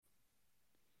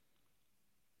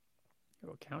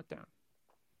a countdown.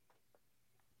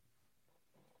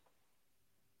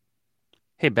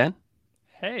 Hey, Ben,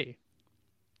 Hey,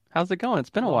 how's it going? It's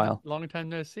been a long while. long time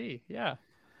no see. Yeah.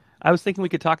 I was thinking we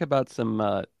could talk about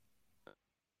some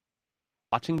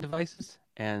watching devices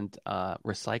and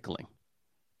recycling,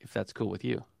 if that's cool with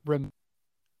you. Remote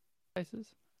devices.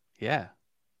 Yeah.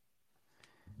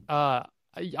 Uh,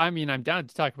 I mean, I'm down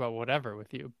to talk about whatever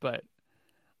with you, but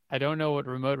I don't know what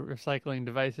remote recycling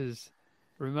devices,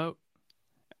 remote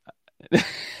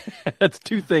That's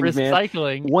two things, man.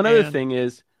 recycling One other and thing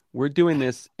is we're doing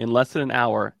this in less than an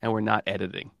hour and we're not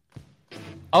editing.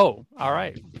 oh, all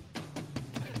right.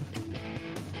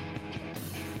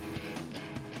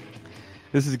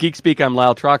 This is Geek Speak. I'm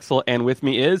Lyle Troxel, and with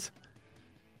me is,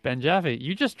 Ben Jaffe,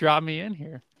 you just dropped me in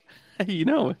here. you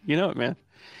know it, man.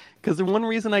 Because the one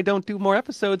reason I don't do more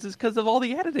episodes is because of all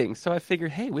the editing. So I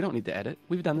figured, hey, we don't need to edit.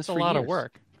 We've done this It's a for lot of years.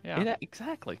 work. Yeah. Yeah,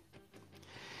 exactly.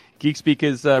 Geek Speak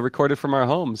is recorded from our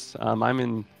homes. I'm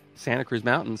in Santa Cruz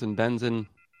Mountains, and Ben's in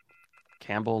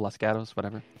Campbell, Los Gatos,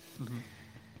 whatever. Mhm.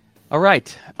 All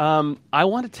right. I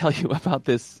want to tell you about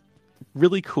this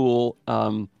really cool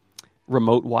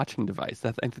remote watching device.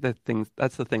 I think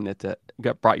that's the thing that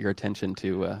brought your attention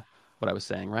to what I was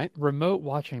saying, right? Remote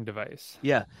watching device.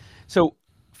 Yeah. So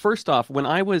first off, when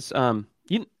I was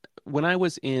when I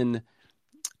was in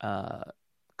uh,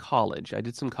 college,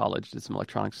 did some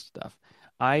electronics stuff.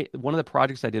 One of the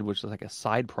projects I did, which was like a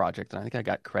side project, and I think I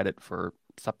got credit for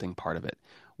something part of it,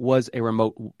 was a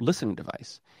remote listening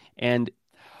device, and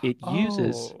it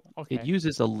uses Oh, okay.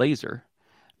 a laser.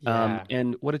 Yeah.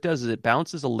 And what it does is it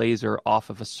bounces a laser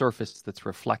off of a surface that's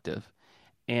reflective,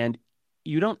 and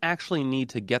you don't actually need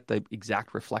to get the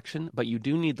exact reflection, but you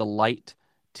do need the light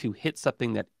to hit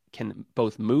something that can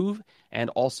both move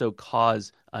and also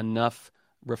cause enough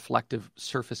reflective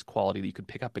surface quality that you could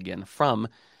pick up again from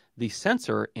the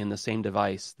sensor in the same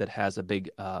device that has a big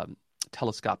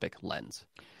telescopic lens.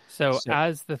 So So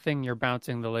as the thing you're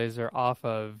bouncing the laser off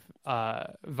of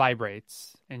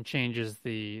vibrates and changes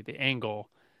the angle,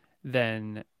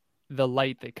 then the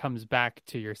light that comes back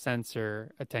to your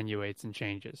sensor attenuates and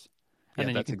changes. And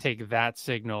yeah, then you can take that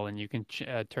signal and you can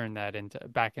turn that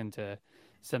into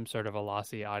some sort of a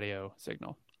lossy audio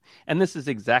signal. and this is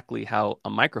exactly how a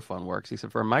microphone works,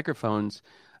 except for microphones,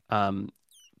 um,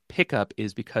 pickup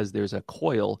is because there's a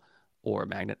coil or a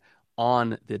magnet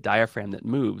on the diaphragm that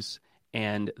moves,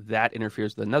 and that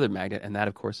interferes with another magnet, and that,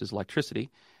 of course, is electricity.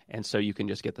 And so you can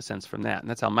just get the sense from that. And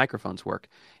that's how microphones work.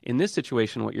 In this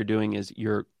situation, what you're doing is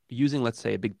you're using, let's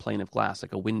say, a big plane of glass,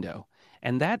 like a window.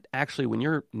 And that actually, when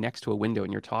you're next to a window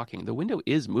and you're talking, the window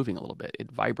is moving a little bit.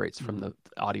 It vibrates from Mhm. the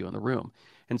audio in the room.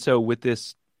 And so with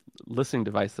this listening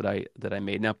device that I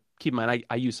made, now keep in mind,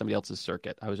 I use somebody else's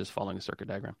circuit. I was just following a circuit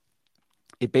diagram.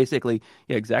 It basically,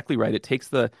 yeah, exactly right. It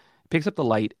picks up the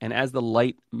light, and as the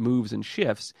light moves and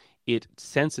shifts, it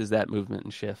senses that movement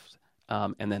and shift,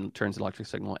 and then turns the electric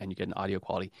signal, and you get an audio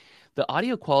quality. The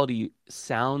audio quality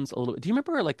sounds a little. Do you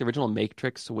remember like the original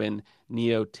Matrix when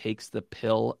Neo takes the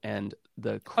pill and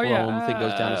the Oh yeah, chrome thing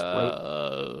goes down his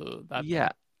throat? that Yeah,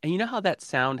 thing. and you know how that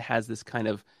sound has this kind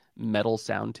of metal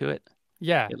sound to it?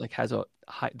 Yeah. It like has a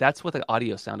high. That's what the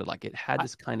audio sounded like. It had I,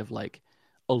 this kind of like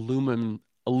aluminum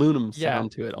yeah.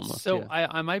 sound to it almost. So Yeah.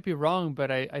 I might be wrong, but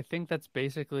I think that's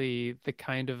basically the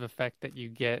kind of effect that you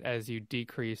get as you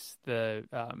decrease the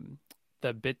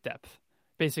bit depth,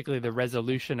 basically the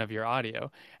resolution of your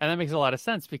audio. And that makes a lot of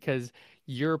sense because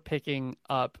you're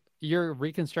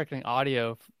reconstructing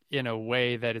audio in a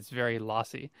way that it's very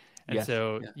lossy. And Yes.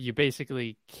 so Yeah. you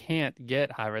basically can't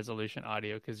get high resolution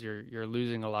audio because you're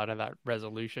losing a lot of that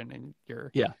resolution in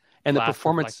your Yeah. And glass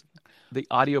reflect. the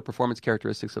audio performance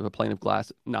characteristics of a plane of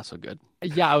glass, not so good.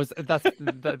 Yeah, that's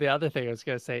the other thing I was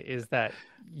gonna say is that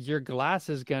your glass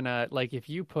is gonna like if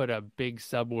you put a big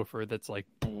subwoofer that's like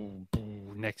boom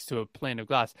boom next to a plane of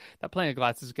glass, that plane of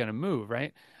glass is gonna move,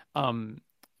 right? Um,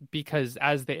 because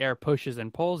as the air pushes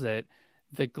and pulls it,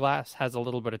 the glass has a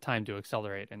little bit of time to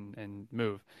accelerate and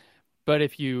move. But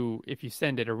if you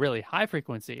send it a really high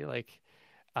frequency, like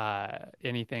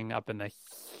anything up in the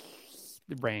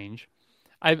range,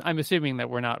 I'm assuming that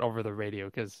we're not over the radio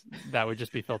because that would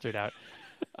just be filtered out.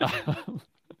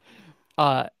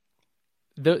 uh,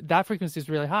 that frequency is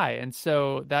really high, and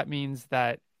so that means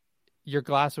that your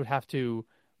glass would have to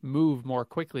move more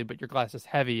quickly, but your glass is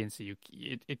heavy, and so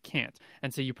it can't.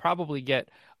 And so you probably get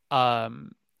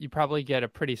a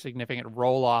pretty significant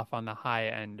roll off on the high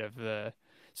end of the.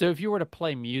 So if you were to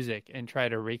play music and try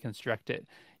to reconstruct it,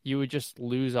 you would just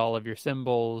lose all of your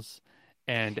cymbals,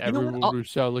 and You know what? everyone would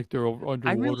sound like they're I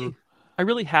underwater. really,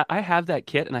 I have that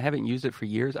kit and I haven't used it for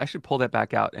years. I should pull that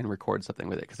back out and record something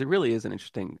with it because it really is an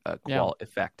interesting Yeah.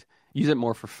 effect. Use it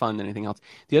more for fun than anything else.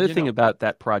 The other You thing know, about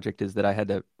that project is that I had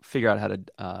to figure out how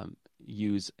to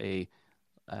use a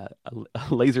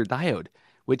laser diode,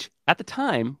 which at the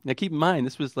time, now keep in mind,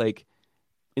 this was like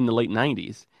in the late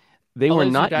 90s. They a were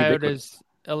laser not diode ubiquitous. is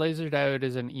a laser diode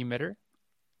is an emitter.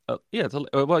 Yeah,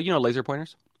 well, laser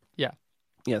pointers. Yeah.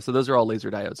 Yeah, so those are all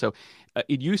laser diodes. So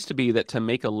it used to be that to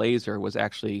make a laser was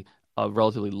actually a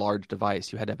relatively large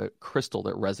device. You had to have a crystal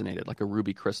that resonated, like a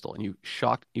ruby crystal, and you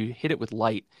hit it with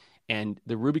light, and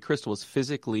the ruby crystal was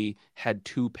physically had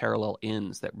two parallel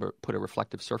ends that put a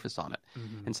reflective surface on it.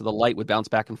 Hmm. And so the light would bounce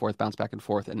back and forth,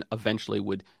 and eventually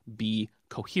would be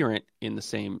coherent in the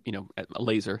same, a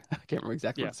laser. I can't remember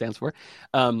exactly what Yeah. it stands for.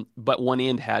 But one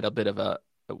end had a bit of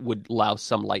would allow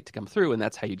some light to come through, and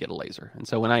that's how you get a laser. And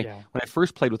so when I Yeah.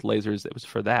 first played with lasers, it was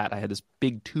for that. I had this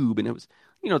big tube, and it was,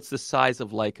 it's the size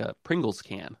of like a Pringles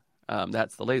can.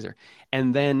 That's the laser.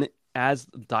 And then as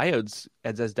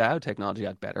diode technology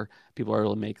got better, people are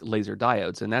able to make laser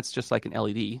diodes, and that's just like an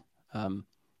LED,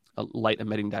 a light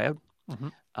emitting diode, Hmm.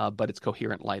 but it's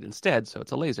coherent light instead, so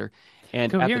it's a laser.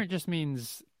 And Coherent just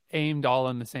means aimed all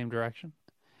in the same direction.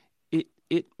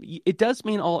 it does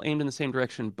mean all aimed in the same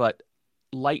direction, but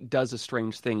light does a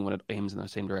strange thing when it aims in the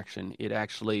same direction. It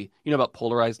actually, about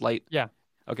polarized light? Yeah.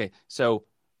 Okay, so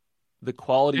the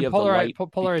quality And of the light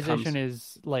polarization becomes...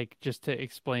 is like, just to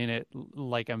explain it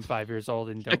like I'm 5 years old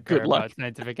and don't Good care luck. about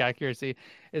scientific accuracy,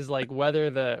 is like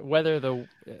whether the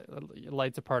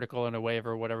light's a particle in a wave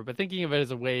or whatever. But thinking of it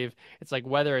as a wave, it's like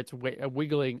whether it's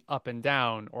wiggling up and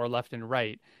down or left and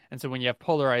right. And so when you have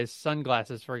polarized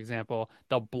sunglasses, for example,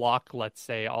 they'll block, let's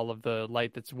say, all of the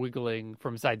light that's wiggling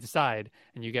from side to side,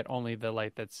 and you get only the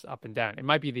light that's up and down. It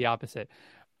might be the opposite.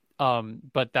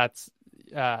 But that's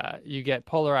you get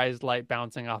polarized light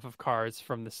bouncing off of cars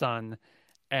from the sun,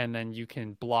 and then you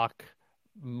can block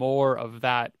more of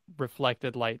that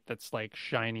reflected light that's like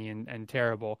shiny and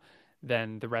terrible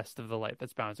than the rest of the light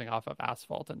that's bouncing off of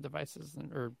asphalt and devices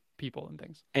or people and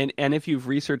things. And if you've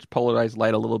researched polarized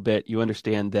light a little bit, you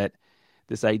understand that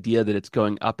this idea that it's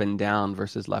going up and down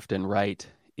versus left and right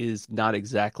is not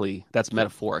exactly, that's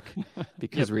metaphoric,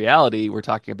 because reality, we're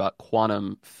talking about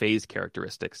quantum phase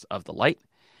characteristics of the light,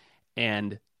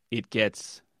 and it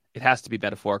has to be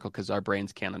metaphorical because our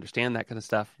brains can't understand that kind of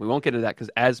stuff. We won't get into that because,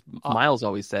 as Miles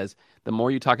always says, the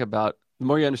more you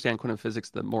understand quantum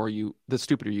physics, the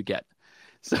stupider you get.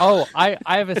 So, I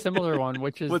have a similar one,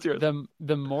 which is What's yours?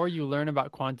 the more you learn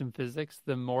about quantum physics,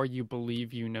 the more you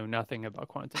believe you know nothing about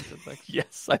quantum physics.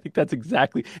 Yes, I think that's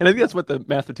exactly, and I think that's what the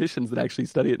mathematicians that actually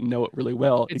study it and know it really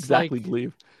well It's exactly like-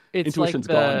 believe. It's Intuition's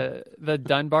like the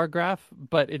Dunbar graph,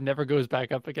 but it never goes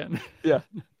back up again. Yeah,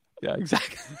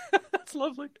 exactly. That's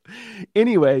lovely.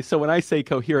 Anyway, so when I say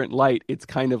coherent light, it's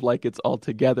kind of like it's all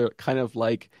together, kind of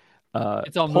like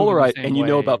It's all moving the polarized. same And you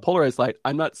know way. about polarized light.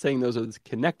 I'm not saying those are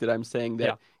connected. I'm saying that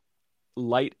Yeah.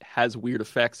 light has weird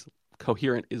effects.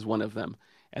 Coherent is one of them,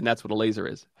 and that's what a laser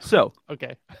is. So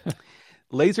Okay.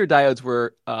 laser diodes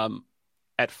were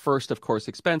at first, of course,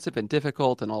 expensive and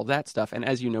difficult and all that stuff. And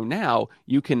as you know now,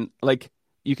 you can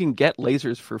get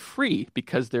lasers for free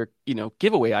because they're,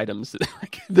 giveaway items.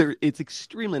 It's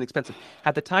extremely inexpensive.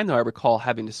 At the time, though, I recall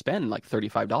having to spend like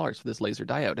 $35 for this laser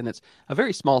diode, and it's a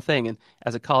very small thing. And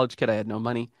as a college kid, I had no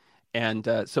money, and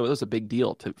so it was a big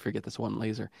deal to get this one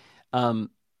laser. In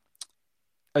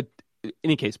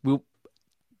any case,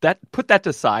 put that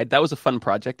aside. That was a fun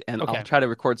project, and Okay. I'll try to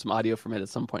record some audio from it at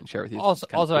some point and share with you. Also,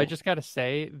 It's kinda I cool. just gotta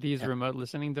say, these remote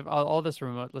listening, all this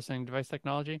remote listening device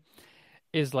technology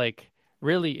is like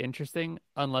really interesting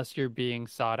unless you're being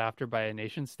sought after by a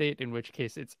nation state, in which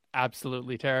case it's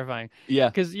absolutely terrifying. Yeah.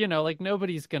 Because, like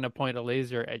nobody's going to point a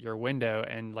laser at your window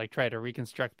and like try to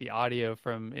reconstruct the audio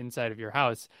from inside of your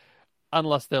house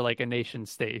unless they're like a nation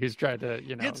state who's trying to, get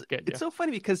you. It's so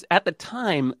funny because at the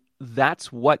time,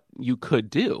 that's what you could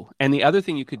do. And the other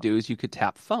thing you could do is you could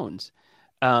tap phones.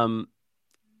 And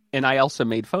I also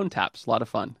made phone taps, a lot of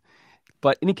fun.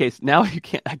 But in any case, now you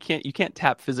can't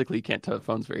tap physically. You can't tap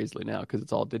phones very easily now because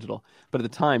it's all digital. But at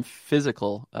the time,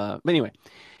 physical. But anyway,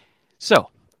 so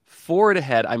forward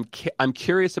ahead, I'm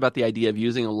curious about the idea of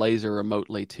using a laser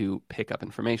remotely to pick up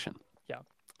information. Yeah.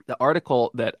 The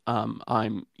article that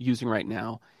I'm using right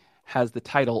now has the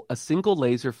title, "A single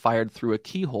laser fired through a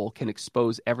keyhole can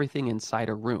expose everything inside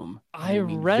a room." I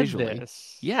read visually.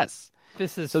 this. Yes.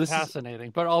 This is So this is- fascinating,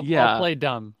 but I'll play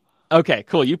dumb. Okay,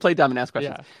 cool. You play dumb and ask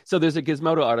questions. Yeah. So there's a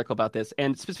Gizmodo article about this,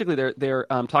 and specifically they're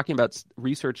talking about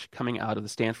research coming out of the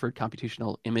Stanford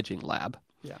Computational Imaging Lab,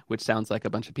 Yeah. which sounds like a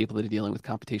bunch of people that are dealing with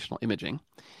computational imaging.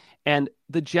 And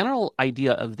the general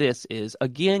idea of this is,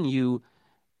 again, you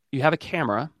have a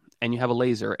camera and you have a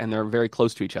laser, and they're very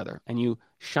close to each other, and you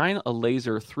shine a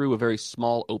laser through a very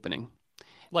small opening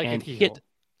Like a and keyhole. hit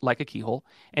like a keyhole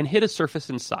and hit a surface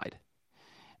inside.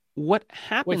 What Wait,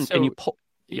 happens, and you so pull,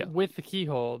 yeah, with the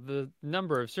keyhole, the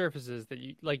number of surfaces that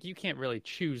you can't really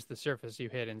choose the surface you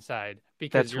hit inside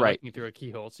because that's you're right, looking through a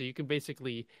keyhole. So you can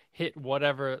basically hit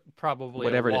whatever, probably a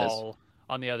whatever it is, wall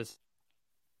on the other.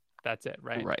 That's it,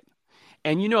 right? right.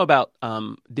 And you know about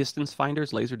distance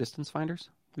finders, laser distance finders?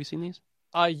 Have you seen these?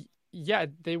 Yeah,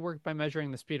 they work by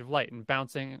measuring the speed of light and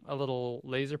bouncing a little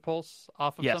laser pulse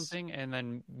off of Yes. something and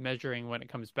then measuring when it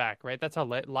comes back, right? That's how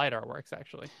LiDAR works,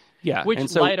 actually. Yeah, Which and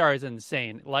so LiDAR is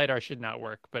insane. LiDAR should not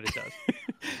work, but it does.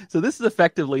 so this is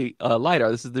effectively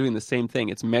LiDAR. This is doing the same thing.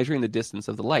 It's measuring the distance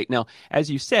of the light. Now, as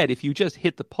you said, if you just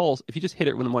hit the pulse, if you just hit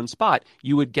it in one spot,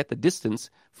 you would get the distance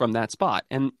from that spot.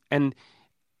 And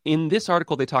in this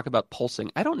article, they talk about pulsing.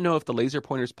 I don't know if the laser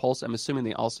pointers pulse. I'm assuming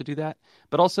they also do that.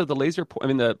 But also the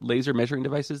the laser measuring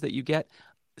devices that you get,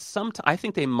 I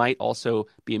think they might also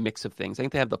be a mix of things. I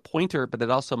think they have the pointer, but it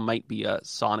also might be a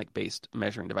sonic-based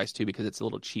measuring device too, because it's a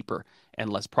little cheaper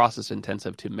and less process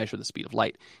intensive to measure the speed of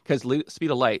light. Because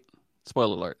speed of light,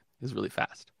 spoiler alert, is really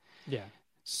fast. Yeah.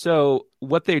 So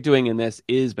what they're doing in this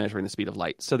is measuring the speed of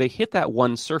light. So they hit that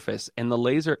one surface, and the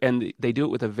laser, and they do it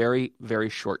with a very, very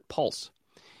short pulse.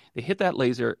 They hit that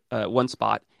laser one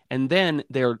spot, and then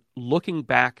they're looking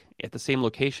back at the same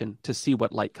location to see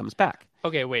what light comes back.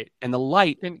 Okay, wait. And the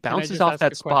light Can I bounces just off ask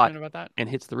that a spot question about that? and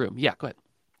hits the room. Yeah, go ahead.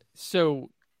 So,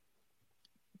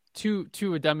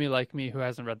 to a dummy like me who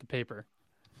hasn't read the paper,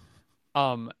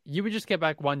 you would just get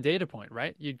back one data point,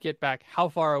 right? You'd get back how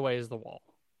far away is the wall.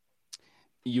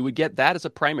 You would get that as a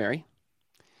primary.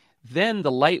 Then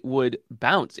the light would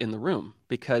bounce in the room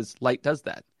because light does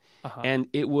that. Uh-huh. And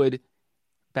it would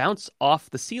bounce off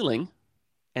the ceiling,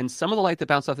 and some of the light that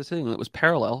bounced off the ceiling that was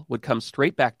parallel would come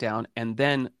straight back down and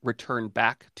then return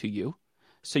back to you.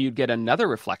 So you'd get another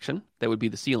reflection that would be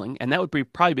the ceiling, and that would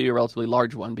probably be a relatively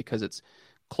large one because it's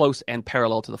close and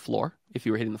parallel to the floor if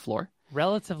you were hitting the floor.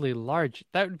 Relatively large.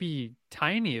 That would be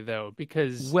tiny, though,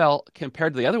 because... Well,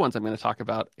 compared to the other ones I'm going to talk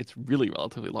about, it's really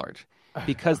relatively large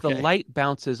because the Okay. light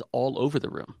bounces all over the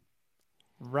room.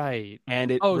 Right.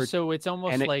 And So it's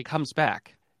almost and it like comes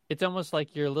back. it's almost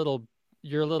like your little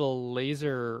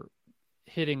laser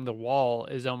hitting the wall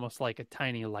is almost like a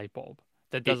tiny light bulb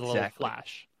that does a little Exactly.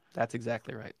 flash. That's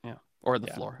exactly right. Yeah. Or the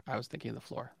Yeah. floor. I was thinking of the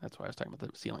floor. That's why I was talking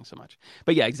about the ceiling so much.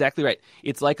 But yeah, exactly right.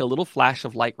 It's like a little flash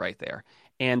of light right there.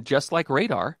 And just like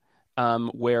radar,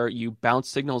 where you bounce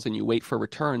signals and you wait for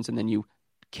returns and then you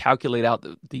calculate out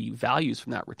the values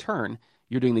from that return,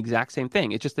 you're doing the exact same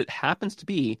thing. It just that happens to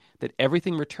be that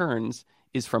everything returns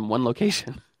is from one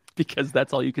location because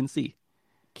that's all you can see.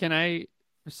 Can I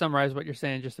summarize what you're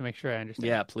saying just to make sure I understand?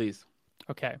 Yeah, please.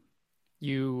 Okay.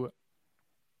 You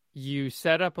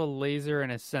set up a laser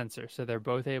and a sensor so they're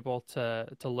both able to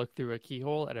look through a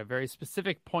keyhole at a very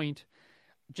specific point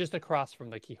just across from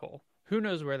the keyhole. Who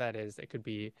knows where that is? It could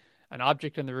be an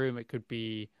object in the room, it could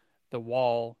be the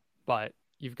wall, but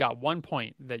you've got one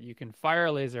point that you can fire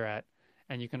a laser at,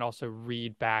 and you can also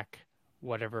read back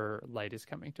whatever light is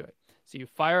coming to it. So you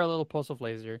fire a little pulse of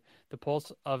laser, the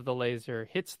pulse of the laser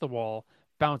hits the wall,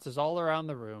 bounces all around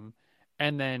the room,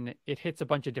 and then it hits a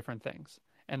bunch of different things.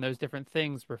 And those different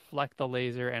things reflect the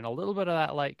laser, and a little bit of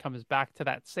that light comes back to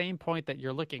that same point that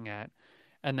you're looking at,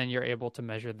 and then you're able to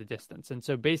measure the distance. And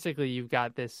so basically you've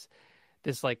got this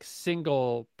like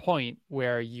single point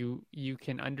where you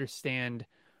can understand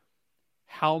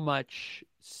how much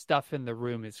stuff in the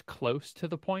room is close to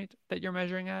the point that you're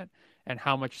measuring at and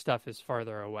how much stuff is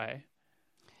farther away.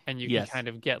 And you Yes. can kind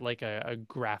of get like a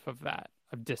graph of that,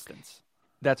 of distance.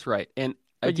 That's right. And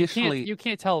But additionally, you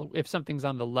can't tell if something's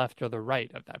on the left or the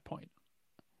right of that point.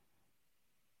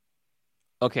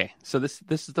 okay, so this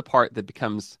is the part that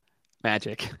becomes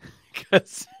magic.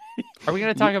 'Cause Are we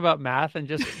going to talk about math and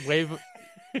just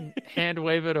hand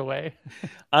wave it away?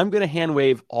 I'm going to hand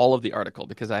wave all of the article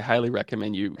because I highly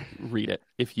recommend you read it.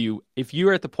 If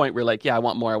you're at the point where like, yeah, I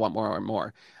want more, go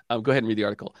ahead and read the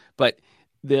article. But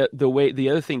the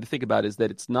other thing to think about is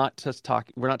that it's not just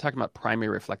we're not talking about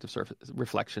primary reflective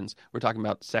reflections. We're talking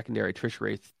about secondary,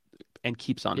 tertiary, and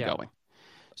keeps on Yeah. going.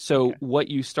 So Okay. what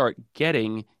you start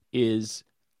getting is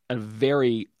a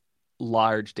very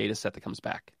large data set that comes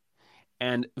back.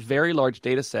 And very large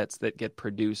data sets that get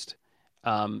produced.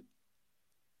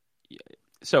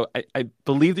 So I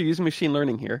believe they're using machine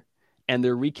learning here, and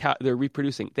they're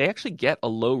reproducing. They actually get a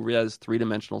low-res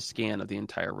 3-dimensional scan of the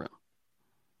entire room.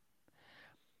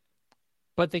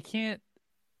 But they can't.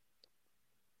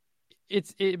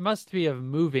 it must be of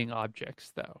moving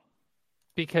objects though,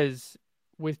 because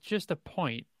with just a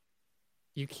point,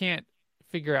 you can't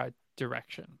figure out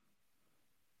direction.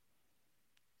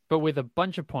 But with a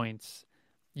bunch of points,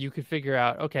 you could figure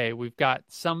out, okay, we've got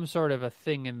some sort of a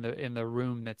thing in the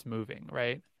room that's moving,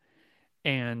 right?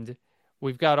 And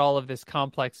we've got all of this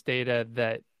complex data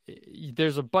that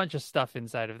there's a bunch of stuff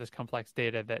inside of this complex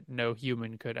data that no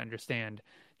human could understand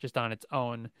just on its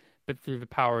own, but through the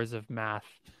powers of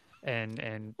math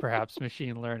and perhaps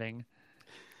machine learning,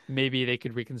 maybe they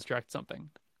could reconstruct something.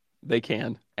 They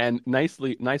can. And nice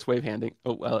wave handing.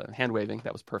 Oh, hand waving.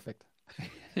 That was perfect.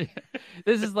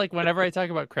 This is like whenever I talk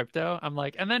about crypto, I'm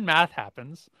like, and then math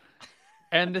happens,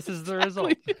 and this is the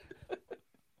result.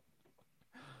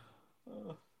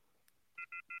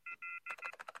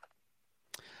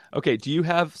 Okay, do you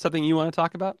have something you want to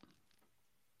talk about?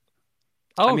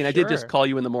 Oh, I mean, I did just sure. call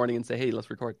you in the morning and say, "Hey, let's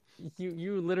record."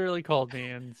 You literally called me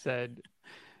and said,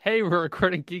 "Hey, we're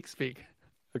recording Geek Speak."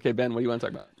 Okay, Ben, what do you want to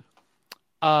talk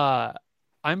about?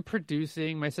 I'm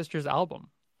producing my sister's album,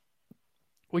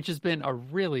 which has been a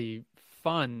really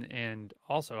fun and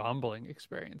also humbling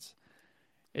experience.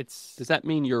 Does that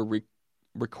mean you're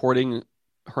recording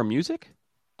her music?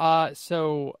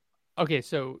 So okay,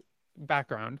 so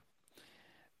background.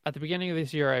 At the beginning of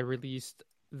this year, I released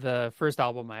the first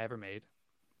album I ever made,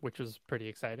 which was pretty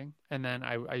exciting. And then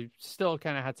I still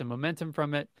kind of had some momentum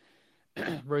from it,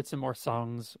 wrote some more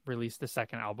songs, released the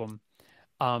second album.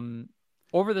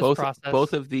 Over this process,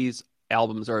 Both of these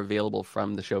albums are available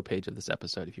from the show page of this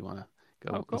episode if you want to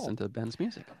go cool. listen to Ben's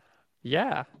music.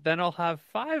 Yeah, then I'll have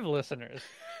 5 listeners.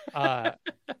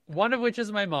 One of which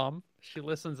is my mom. She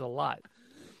listens a lot.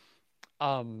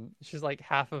 She's like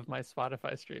half of my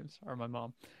Spotify streams are my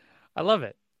mom. I love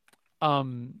it.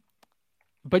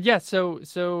 But yeah,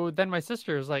 so then my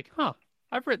sister is like, "Huh,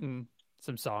 I've written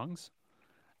some songs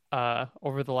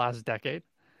over the last decade."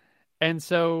 And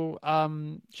so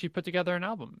she put together an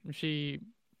album. She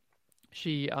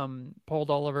pulled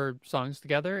all of her songs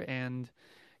together and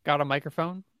got a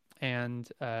microphone and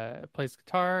plays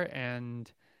guitar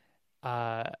and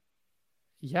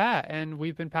yeah, and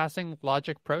we've been passing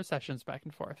Logic Pro sessions back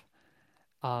and forth.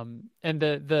 And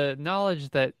the knowledge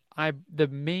that the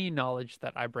main knowledge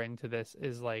that I bring to this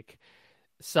is like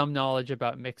some knowledge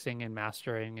about mixing and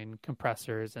mastering and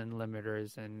compressors and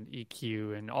limiters and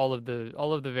EQ and all of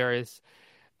the various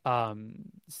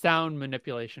sound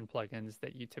manipulation plugins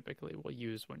that you typically will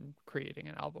use when creating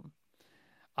an album.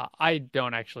 I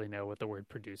don't actually know what the word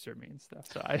producer means though,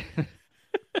 so I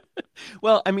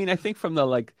Well, I mean, I think from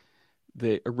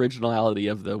the originality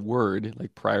of the word,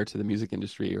 like prior to the music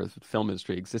industry or the film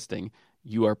industry existing,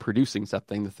 you are producing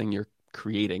something. The thing you're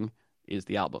creating is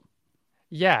the album.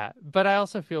 yeah, but I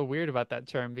also feel weird about that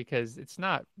term because it's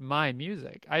not my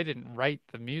music. I didn't write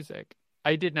the music.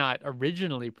 I did not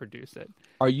originally produce it.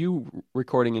 Are you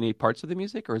recording any parts of the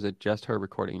music, or is it just her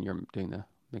recording and you're doing the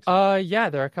mixing? Yeah,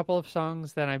 there are a couple of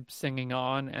songs that I'm singing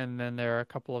on, and then there are a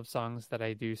couple of songs that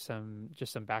I do some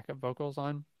backup vocals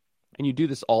on. And you do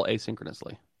this all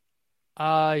asynchronously.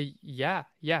 Yeah.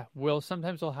 We'll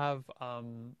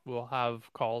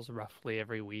have calls roughly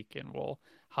every week, and we'll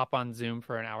hop on Zoom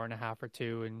for an hour and a half or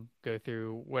two and go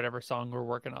through whatever song we're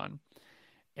working on.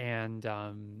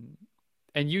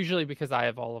 And usually because I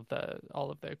have all of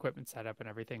the equipment set up and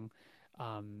everything,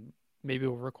 maybe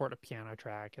we'll record a piano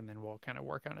track and then we'll kind of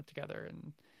work on it together.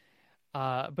 And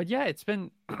but yeah, it's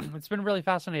been it's been really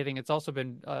fascinating. It's also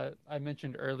been I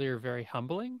mentioned earlier, very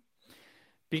humbling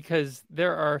because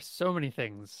there are so many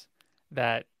things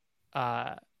that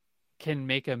can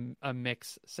make a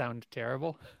mix sound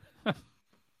terrible.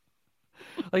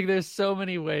 Like there's so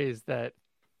many ways that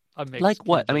a mix Like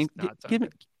what? I can mean, just not sound give me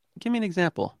good. give me an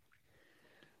example.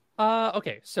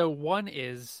 Okay, so one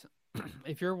is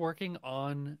if you're working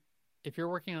on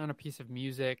a piece of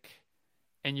music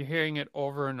and you're hearing it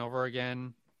over and over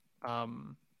again,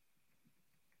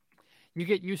 you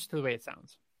get used to the way it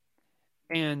sounds.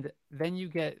 And then you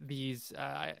get these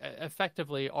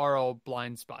effectively aural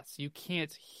blind spots. You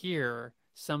can't hear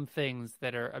some things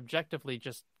that are objectively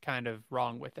just kind of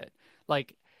wrong with it.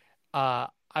 Like,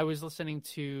 I was listening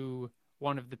to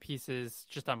one of the pieces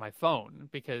just on my phone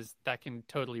because that can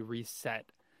totally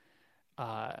reset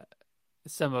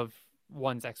some of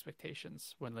one's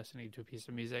expectations when listening to a piece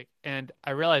of music. And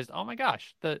I realized, oh my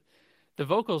gosh, the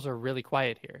vocals are really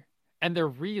quiet here and they're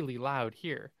really loud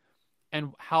here.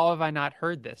 And how have I not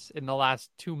heard this in the last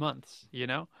 2 months, you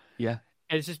know? Yeah.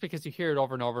 And it's just because you hear it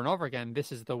over and over and over again.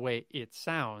 This is the way it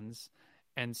sounds.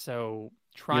 And so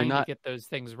trying to get those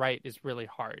things right is really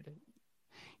hard.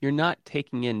 you're not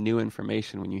taking in new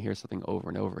information when you hear something over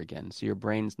and over again. So your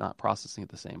brain's not processing it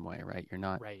the same way, right? You're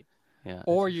not. Right. Yeah, that's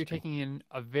Or you're interesting. taking in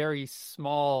a very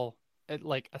small,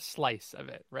 like a slice of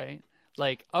it, right?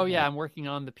 Like, oh yeah, Right. I'm working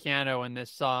on the piano in this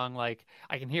song. Like,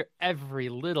 I can hear every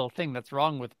little thing that's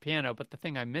wrong with the piano, but the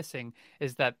thing I'm missing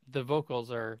is that the vocals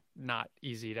are not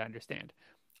easy to understand.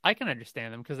 I can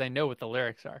understand them because I know what the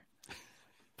lyrics are,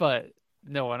 but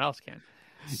no one else can.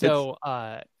 It's So,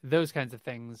 those kinds of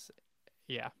things,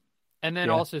 yeah. And then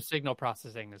yeah. also signal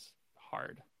processing is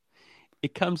hard.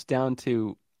 It comes down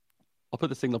to. I'll put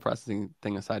the signal processing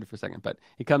thing aside for a second, but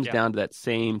it comes Yeah. down to that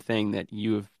same thing that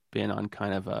you have been on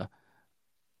kind of a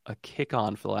kick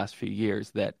on for the last few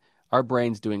years, that our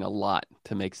brain's doing a lot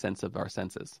to make sense of our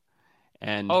senses.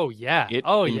 And Oh yeah. it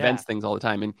Oh invents yeah. things all the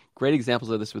time. And great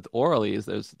examples of this with orally is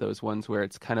those ones where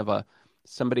it's kind of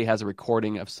somebody has a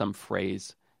recording of some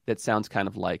phrase that sounds kind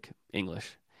of like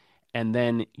English. And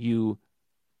then you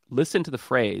listen to the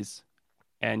phrase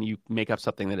and you make up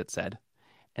something that it said.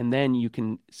 And then you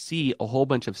can see a whole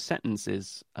bunch of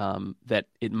sentences that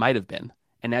it might have been.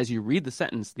 And as you read the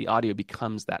sentence, the audio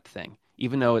becomes that thing,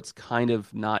 even though it's kind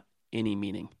of not any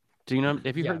meaning. Do you know?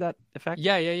 Have you Yeah. heard that effect?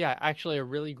 Yeah. Actually, a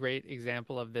really great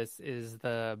example of this is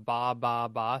the ba ba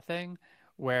ba thing,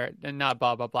 where and not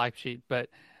ba ba black sheep, but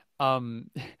um,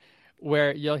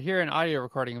 where you'll hear an audio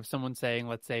recording of someone saying,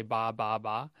 let's say ba ba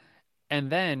ba,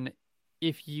 and then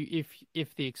if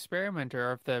the experimenter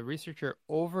or if the researcher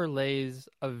overlays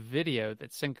a video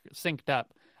that's synced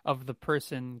up of the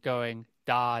person going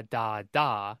da da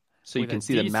da So you with a can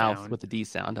see the D mouth sound. with the D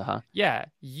sound. Uh-huh. Yeah,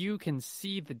 you can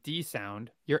see the D sound.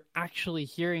 You're actually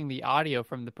hearing the audio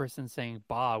from the person saying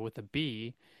ba with a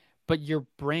B, but your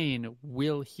brain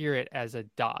will hear it as a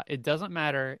da. It doesn't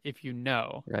matter if you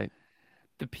know. Right.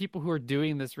 The people who are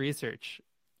doing this research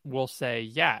will say,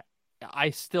 yeah, I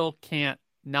still can't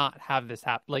not have this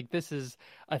happen. Like, this is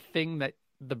a thing that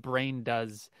the brain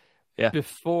does Yeah.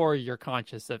 before you're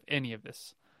conscious of any of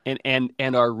this.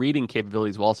 And our reading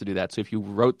capabilities will also do that. So if you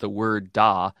wrote the word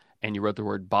da and you wrote the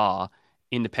word ba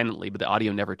independently, but the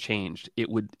audio never changed, it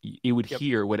would Yep.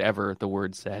 hear whatever the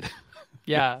word said.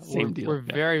 Yeah, Same we're deal.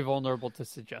 Yeah. very vulnerable to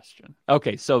suggestion.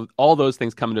 Okay, so all those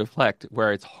things come into effect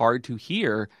where it's hard to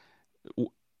hear,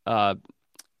 uh,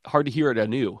 hard to hear it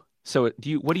anew. So what do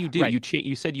you do? Right.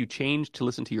 You said you changed to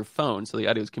listen to your phone, so the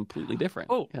audio is completely different.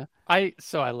 Oh, Yeah. I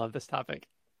love this topic.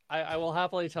 I will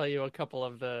happily tell you a couple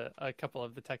of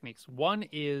the techniques. One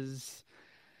is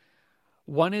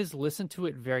listen to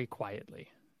it very quietly.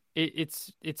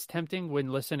 It's tempting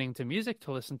when listening to music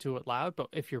to listen to it loud, but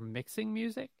if you're mixing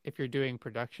music, if you're doing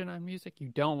production on music, you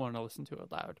don't want to listen to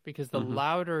it loud because the Hmm.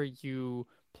 louder you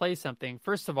play something,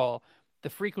 first of all, the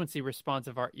frequency response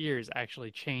of our ears actually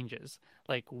changes.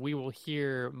 Like we will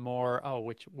hear more, oh,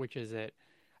 which is it?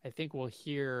 I think we'll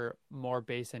hear more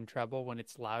bass and treble when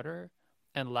it's louder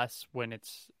and less when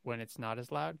it's not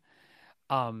as loud.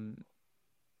 Um,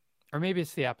 or maybe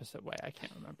it's the opposite way. I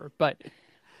can't remember. But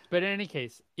in any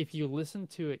case, if you listen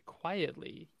to it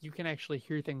quietly, you can actually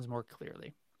hear things more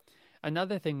clearly.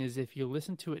 Another thing is if you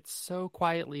listen to it so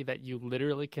quietly that you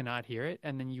literally cannot hear it,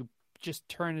 and then you just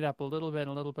turn it up a little bit,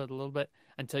 a little bit, a little bit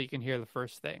until you can hear the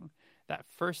first thing. That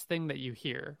first thing that you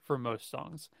hear for most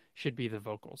songs should be the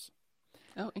vocals.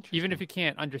 Oh, Even if interesting. you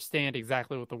can't understand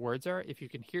exactly what the words are, if you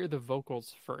can hear the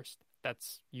vocals first,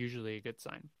 that's usually a good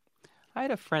sign. I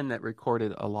had a friend that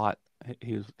recorded a lot.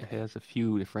 He has a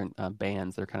few different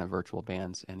bands. They're kind of virtual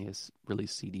bands, and he has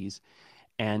released CDs.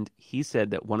 And he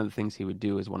said that one of the things he would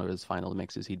do is one of his final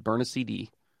mixes, he'd burn a CD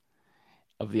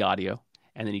of the audio,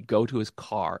 and then he'd go to his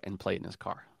car and play it in his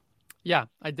car. Yeah,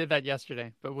 I did that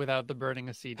yesterday, but without the burning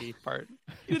a CD part.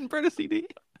 You didn't burn a CD?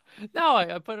 No,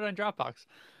 I put it on Dropbox.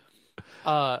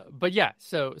 But yeah,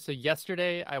 so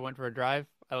yesterday I went for a drive.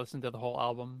 I listened to the whole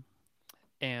album,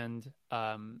 and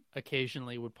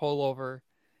occasionally would pull over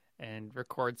and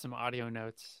record some audio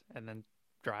notes, and then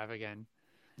drive again.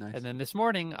 Nice. And then this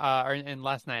morning, and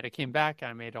last night, I came back.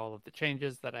 I made all of the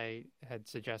changes that I had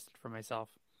suggested for myself,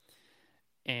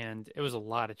 and it was a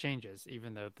lot of changes,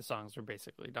 even though the songs were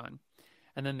basically done.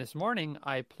 And then this morning,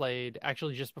 I played,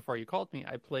 actually just before you called me,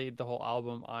 I played the whole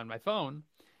album on my phone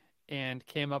and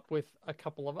came up with a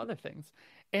couple of other things.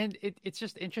 And it's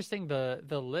just interesting, the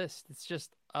list. It's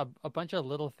just a bunch of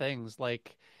little things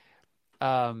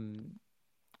um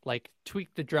like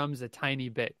tweak the drums a tiny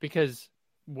bit because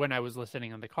when I was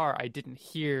listening in the car, I didn't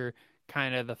hear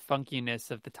kind of the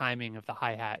funkiness of the timing of the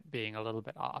hi-hat being a little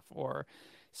bit off or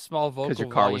small Because your vocal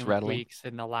car was volume rattling. tweaks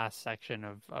in the last section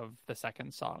of the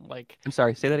second song. Like I'm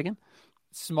sorry, say that again?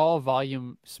 small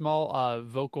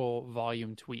vocal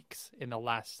volume tweaks in the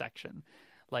last section.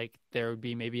 Like there would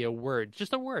be maybe a word,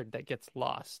 just a word that gets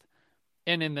lost.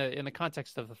 And in the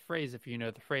context of the phrase, if you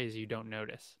know the phrase, you don't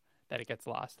notice that it gets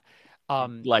lost.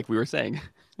 Like we were saying.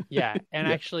 Yeah, and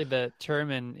Yeah. actually the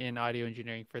term in audio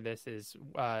engineering for this is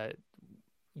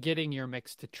getting your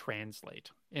mix to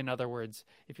translate. In other words,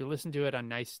 if you listen to it on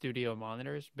nice studio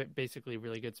monitors, but basically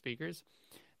really good speakers,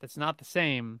 that's not the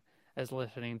same as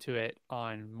listening to it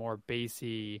on more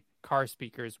bassy car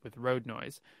speakers with road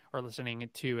noise, or listening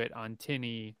to it on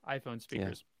tinny iPhone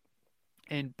Yeah. speakers.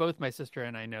 And both my sister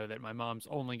and I know that my mom's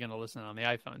only going to listen on the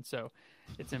iPhone, so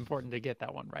it's important to get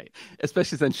that one right.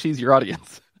 Especially since she's your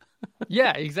audience.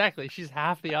 Yeah, exactly. She's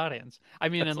half the audience. I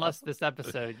mean, That's unless awesome. this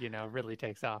episode, really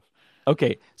takes off.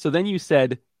 Okay, so then you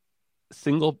said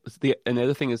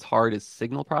another thing is hard is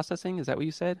signal processing. Is that what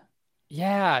you said?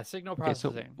 Yeah, signal Okay, so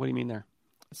processing. what do you mean there?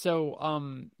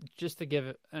 So, just to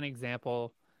give an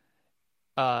example,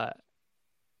 uh,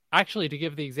 actually, to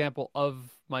give the example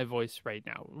of my voice right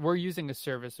now, we're using a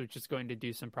service which is going to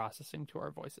do some processing to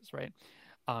our voices, right?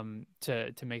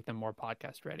 To make them more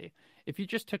podcast ready. If you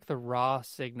just took the raw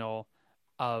signal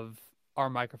of our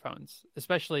microphones,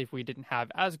 especially if we didn't have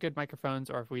as good microphones,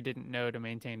 or if we didn't know to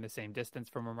maintain the same distance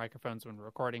from our microphones when we're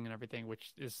recording and everything,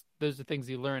 which is those are things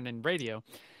you learn in radio.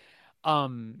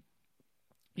 Um,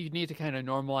 you need to kind of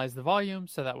normalize the volume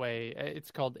so that way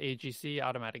it's called AGC,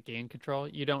 automatic gain control.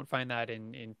 You don't find that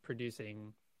in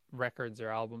producing records or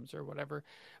albums or whatever.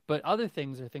 But other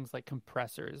things are things like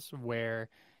compressors, where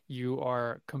you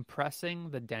are compressing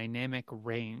the dynamic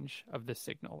range of the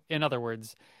signal. In other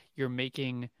words, you're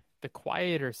making the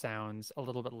quieter sounds a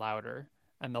little bit louder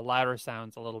and the louder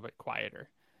sounds a little bit quieter.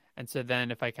 And so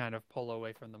then if I kind of pull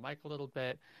away from the mic a little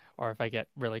bit, or if I get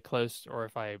really close, or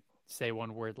if I say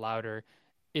one word louder,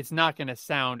 it's not going to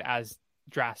sound as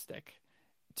drastic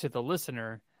to the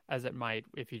listener as it might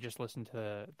if you just listen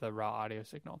to the raw audio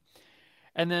signal.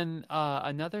 And then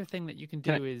another thing that you can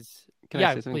Can I do is, can I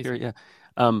yeah, say something please. here? Yeah.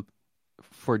 Um,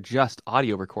 for just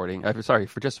audio recording, sorry,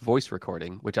 for just voice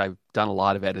recording, which I've done a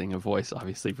lot of editing of voice,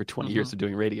 obviously, for 20 Hmm. years of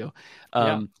doing radio.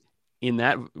 Yeah, In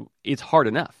that, it's hard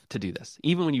enough to do this,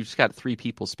 even when you've just got three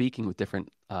people speaking with different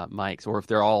mics, or if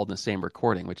they're all in the same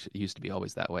recording, which used to be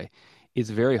always that way. It's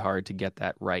very hard to get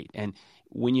that right. And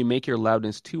when you make your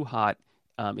loudness too hot,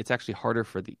 it's actually harder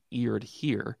for the ear to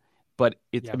hear. But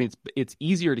yeah, it's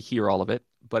easier to hear all of it,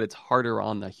 but it's harder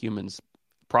on the human's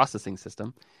processing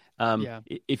system. yeah.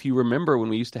 If you remember when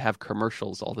we used to have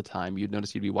commercials all the time, you'd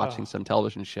notice you'd be watching Oh, some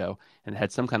television show and it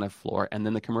had some kind of floor, and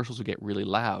then the commercials would get really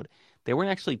loud. They weren't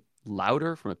actually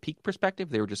louder from a peak perspective;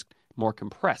 they were just more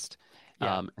compressed,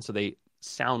 yeah, and so they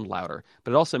sound louder.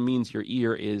 But it also means your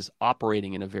ear is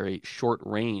operating in a very short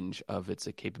range of its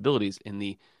capabilities in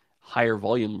the higher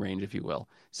volume range, if you will.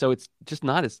 So it's just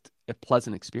not as a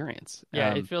pleasant experience.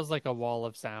 yeah. It feels like a wall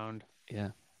of sound. Yeah.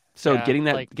 So Yeah, getting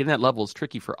like that level is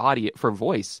tricky for audio, for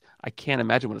voice. I can't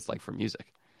imagine what it's like for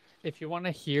music. if you want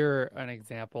to hear an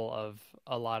example of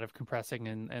a lot of compressing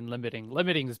and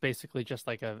limiting is basically just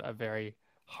like a very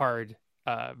hard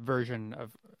version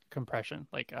of compression,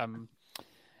 like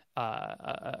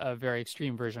a very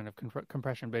extreme version of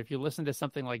compression. But if you listen to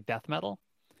something like death metal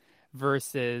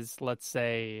versus, let's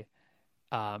say,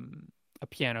 a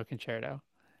piano concerto,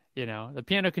 the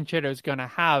piano concerto is going to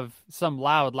have some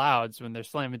loud louds when they're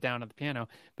slamming down on the piano,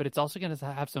 but it's also going to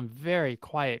have some very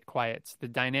quiet quiets. The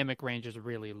dynamic range is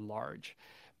really large.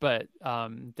 But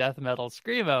death metal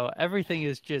screamo, everything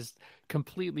is just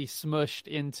completely smushed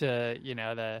into,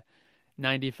 the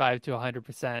 95 to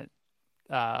 100%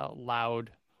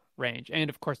 loud range. And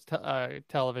of course,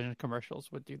 television commercials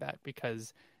would do that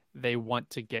because they want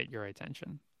to get your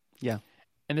attention. Yeah.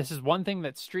 And this is one thing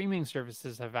that streaming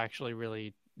services have actually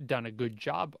really done a good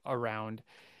job around,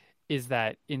 is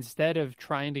that instead of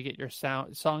trying to get your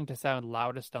song to sound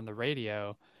loudest on the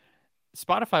radio,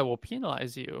 Spotify will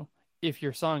penalize you if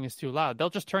your song is too loud. They'll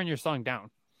just turn your song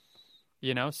down.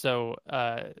 So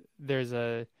there's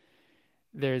a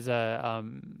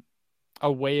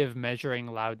way of measuring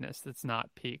loudness that's not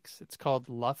peaks. It's called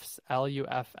LUFS,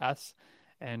 LUFS,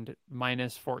 and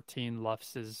minus 14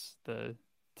 LUFS is the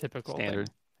typical thing. Standard.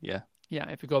 Yeah. Yeah,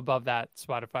 if you go above that,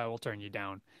 Spotify will turn you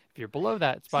down. If you're below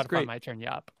that, This is Spotify great. might turn you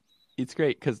up. It's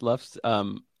great because Left's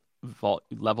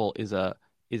level is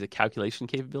a calculation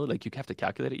capability. Like you have to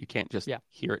calculate it. You can't just Yeah.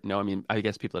 hear it. No, I mean, I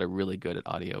guess people that are really good at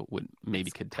audio would maybe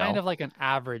It's could kind tell. of like an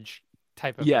average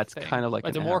type of Yeah, a it's thing. kind of like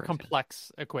It's a an more average.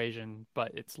 complex equation,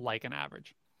 but it's like an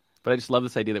average. But I just love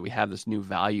this idea that we have this new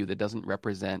value that doesn't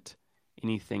represent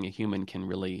anything a human can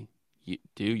really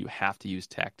do. You have to use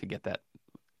tech to get that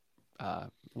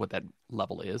what that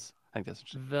level is. I think that's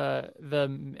interesting.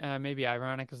 The maybe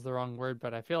ironic is the wrong word,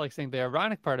 but I feel like saying the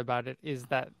ironic part about it is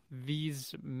that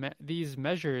these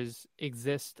measures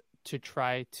exist to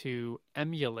try to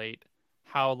emulate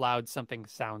how loud something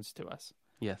sounds to us.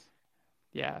 Yes.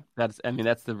 Yeah. I mean,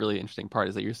 that's the really interesting part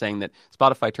is that you're saying that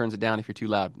Spotify turns it down if you're too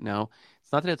loud. No,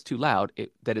 it's not that it's too loud,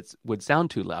 that it would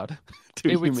sound too loud to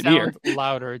a It would human ear. sound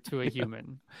louder to a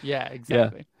human. Yeah, Yeah.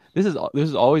 exactly. This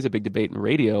is always a big debate in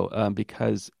radio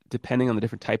because depending on the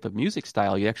different type of music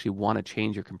style, you actually want to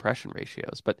change your compression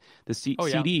ratios. But the Oh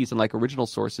yeah. CDs and like original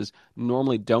sources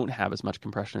normally don't have as much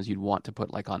compression as you'd want to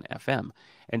put like on FM.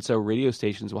 And so radio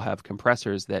stations will have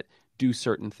compressors that do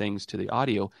certain things to the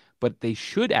audio, but they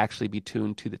should actually be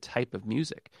tuned to the type of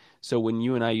music. So when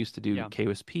you and I used to do Yeah.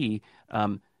 KOSP,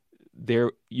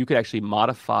 there you could actually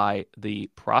modify the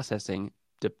processing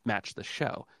to match the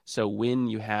show. So when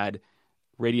you had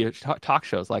radio talk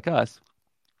shows like us,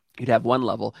 you'd have one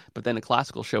level, but then a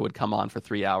classical show would come on for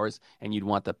 3 hours and you'd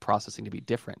want the processing to be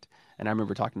different. And I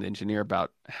remember talking to the engineer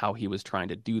about how he was trying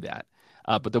to do that.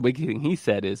 But the big thing he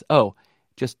said is,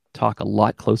 just talk a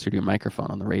lot closer to your microphone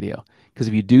on the radio. Because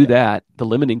if you do that, the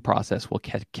limiting process will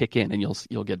kick in and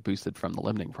you'll get boosted from the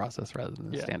limiting process rather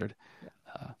than the standard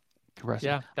compressor.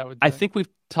 Yeah, that would. I think we've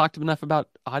talked enough about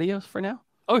audio for now.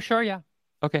 Oh, sure, yeah.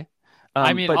 Okay.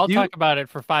 I mean, I'll talk about it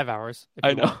for 5 hours. If I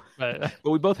you know. want, but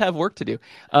But we both have work to do.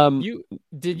 you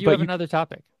have another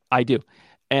topic? I do.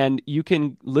 And you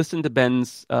can listen to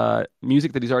Ben's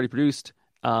music that he's already produced.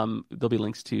 There'll be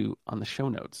links to on the show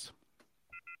notes.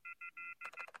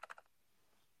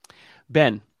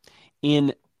 Ben,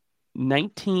 in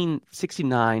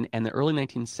 1969 and the early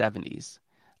 1970s,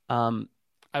 I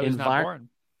was not born.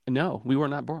 No, we were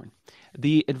not born.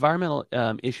 The environmental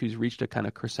issues reached a kind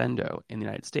of crescendo in the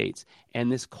United States,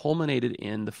 and this culminated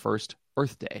in the first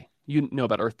Earth Day. You know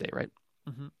about Earth Day, right?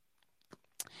 Mm-hmm.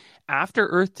 After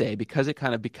Earth Day, because it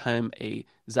kind of became a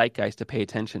zeitgeist to pay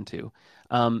attention to,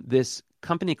 this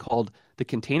company called the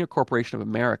Container Corporation of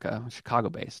America,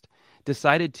 Chicago-based,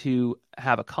 decided to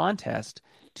have a contest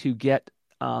to get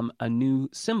a new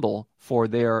symbol for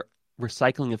their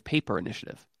recycling of paper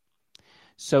initiative.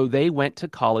 So they went to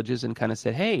colleges and kind of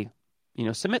said, hey,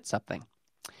 submit something.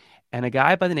 And a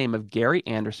guy by the name of Gary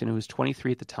Anderson, who was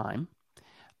 23 at the time,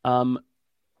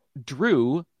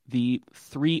 drew the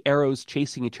 3 arrows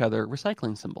chasing each other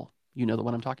recycling symbol. You know the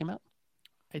one I'm talking about?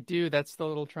 I do. That's the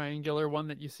little triangular one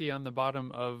that you see on the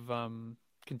bottom of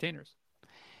containers.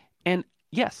 And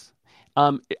yes,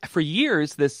 for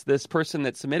years, this person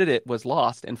that submitted it was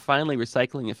lost, and finally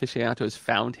recycling aficionados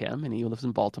found him, and he lives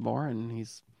in Baltimore, and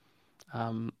he's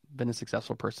been a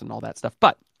successful person and all that stuff.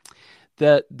 But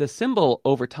the symbol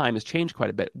over time has changed quite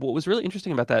a bit. What was really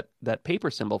interesting about that paper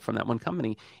symbol from that one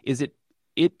company is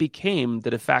it became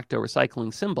the de facto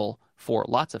recycling symbol for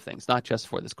lots of things, not just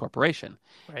for this corporation.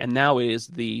 Right. And now it is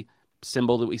the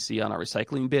symbol that we see on our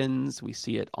recycling bins. We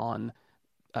see it on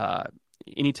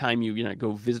anytime you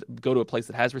go to a place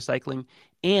that has recycling,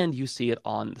 and you see it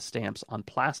on the stamps on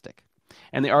plastic.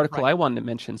 And the article I wanted to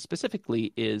mention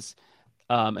specifically is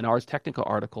an Ars Technica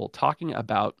article talking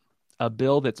about a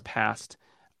bill that's passed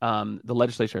the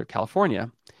legislature of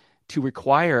California to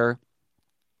require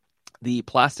the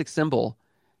plastic symbol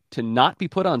to not be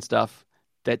put on stuff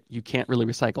that you can't really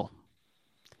recycle.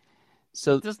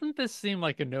 So doesn't this seem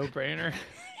like a no-brainer?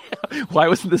 Why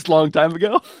wasn't this a long time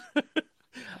ago?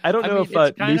 I don't know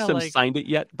if Newsom signed it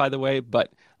yet, by the way,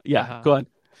 but yeah, go on.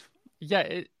 Yeah,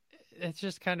 it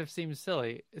just kind of seems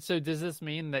silly. So does this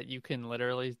mean that you can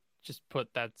literally just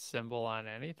put that symbol on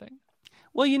anything?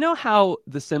 Well, you know how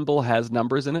the symbol has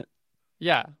numbers in it?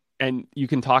 Yeah. And you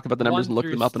can talk about the numbers and look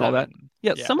them up 7. and all that?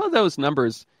 Yeah, some of those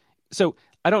numbers. So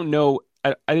I don't know.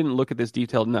 I didn't look at this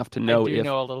detailed enough to know if... I do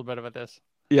know a little bit about this.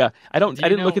 Yeah, I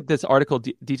didn't look at this article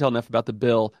detailed enough about the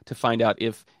bill to find out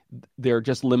if they're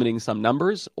just limiting some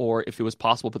numbers or if it was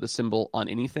possible to put the symbol on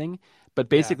anything. But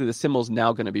basically, the symbol is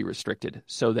now going to be restricted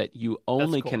so that you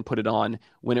only can put it on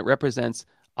when it represents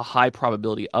a high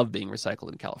probability of being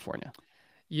recycled in California.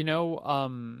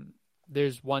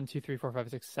 There's 1, 2, 3, 4, 5,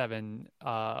 6, 7.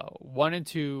 1 and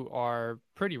 2 are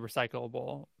pretty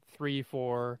recyclable. 3,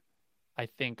 4, I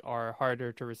think, are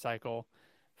harder to recycle.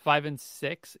 5 and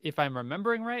 6, if I'm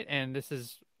remembering right, and this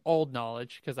is old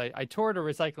knowledge because I toured a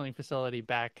recycling facility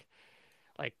back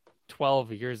like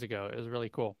 12 years ago. It was really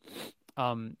cool.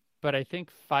 But I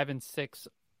think 5 and 6,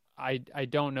 I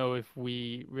don't know if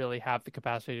we really have the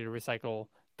capacity to recycle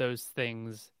those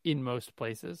things in most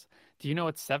places. Do you know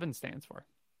what 7 stands for?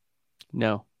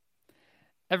 No.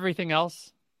 Everything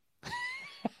else.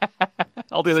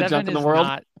 All the other junk in the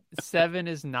world. 7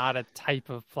 is not a type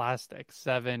of plastic.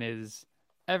 7 is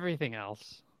everything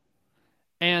else.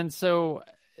 And so,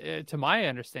 to my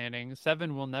understanding,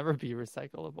 7 will never be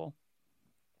recyclable.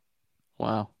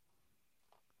 Wow.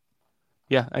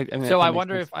 Yeah, I mean So that I makes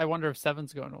wonder sense. if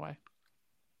 7's going away.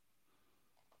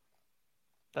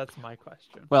 That's my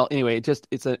question. Well, anyway,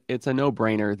 it's a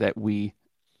no-brainer that we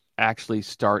actually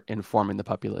start informing the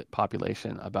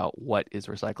population about what is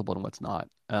recyclable and what's not.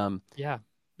 Yeah.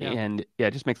 Yeah. And yeah,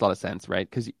 it just makes a lot of sense, right?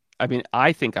 Because I mean,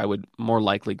 I think I would more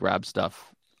likely grab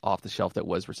stuff off the shelf that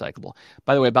was recyclable.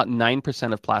 By the way, about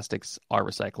 9% of plastics are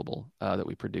recyclable that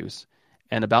we produce,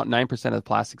 and about 9% of the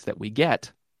plastics that we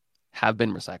get have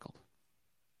been recycled,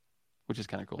 which is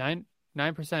kind of cool.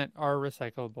 9% are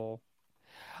recyclable.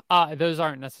 Those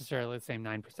aren't necessarily the same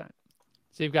 9%.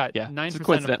 So you've got Yeah, just 9% of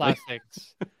coincidentally.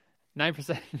 plastics.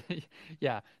 9%,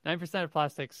 yeah, 9% of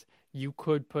plastics you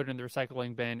could put in the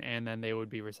recycling bin and then they would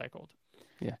be recycled.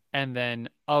 Yeah. And then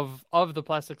of the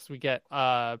plastics we get,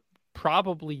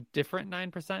 probably different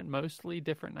 9%, mostly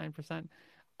different 9%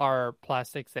 are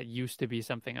plastics that used to be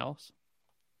something else.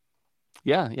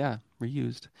 Yeah,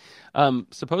 reused.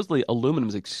 Supposedly aluminum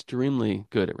is extremely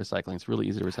good at recycling. It's really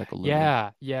easy to recycle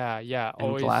aluminum. Yeah. And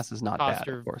Always glass is not toss bad, of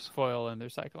your course. foil in the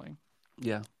recycling.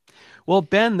 Yeah. Well,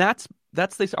 Ben, that's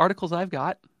these articles I've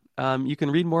got. You can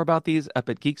read more about these up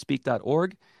at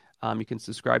geekspeak.org. You can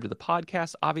subscribe to the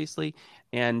podcast, obviously.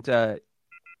 And oh,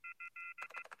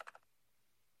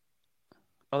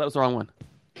 that was the wrong one.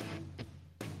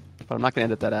 But I'm not going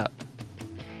to edit that out.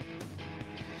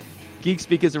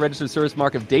 GeekSpeak is a registered service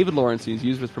mark of David Lawrence, who's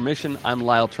used with permission. I'm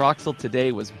Lyle Troxel.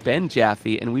 Today was Ben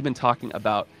Jaffe, and we've been talking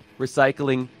about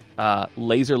recycling,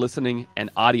 laser listening, and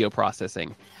audio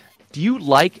processing. Do you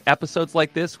like episodes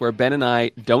like this where Ben and I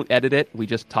don't edit it? We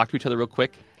just talk to each other real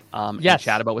quick and Yes.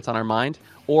 chat about what's on our mind?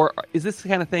 Or is this the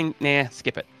kind of thing, nah,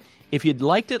 skip it? If you'd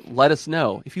liked it, let us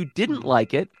know. If you didn't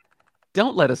like it,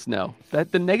 don't let us know.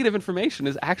 That the negative information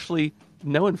is actually,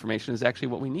 no information is actually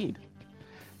what we need.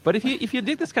 But if you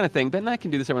dig this kind of thing, Ben and I can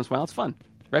do this every once in a while. It's fun.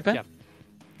 Right, Ben? Yeah.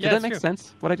 Does that make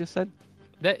sense, what I just said?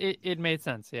 It made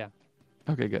sense, yeah.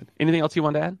 Okay, good. Anything else you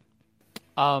want to add?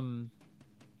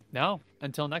 No.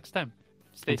 Until next time.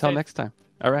 Stay Until safe. next time.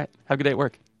 All right. Have a good day at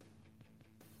work.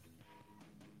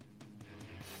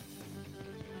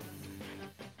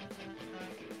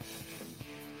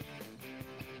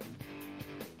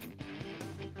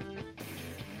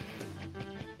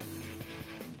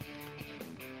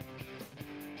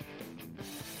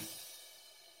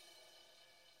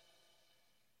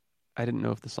 I didn't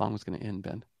know if the song was going to end,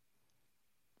 Ben.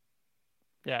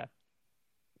 Yeah.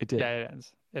 It did. Yeah,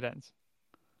 it ends.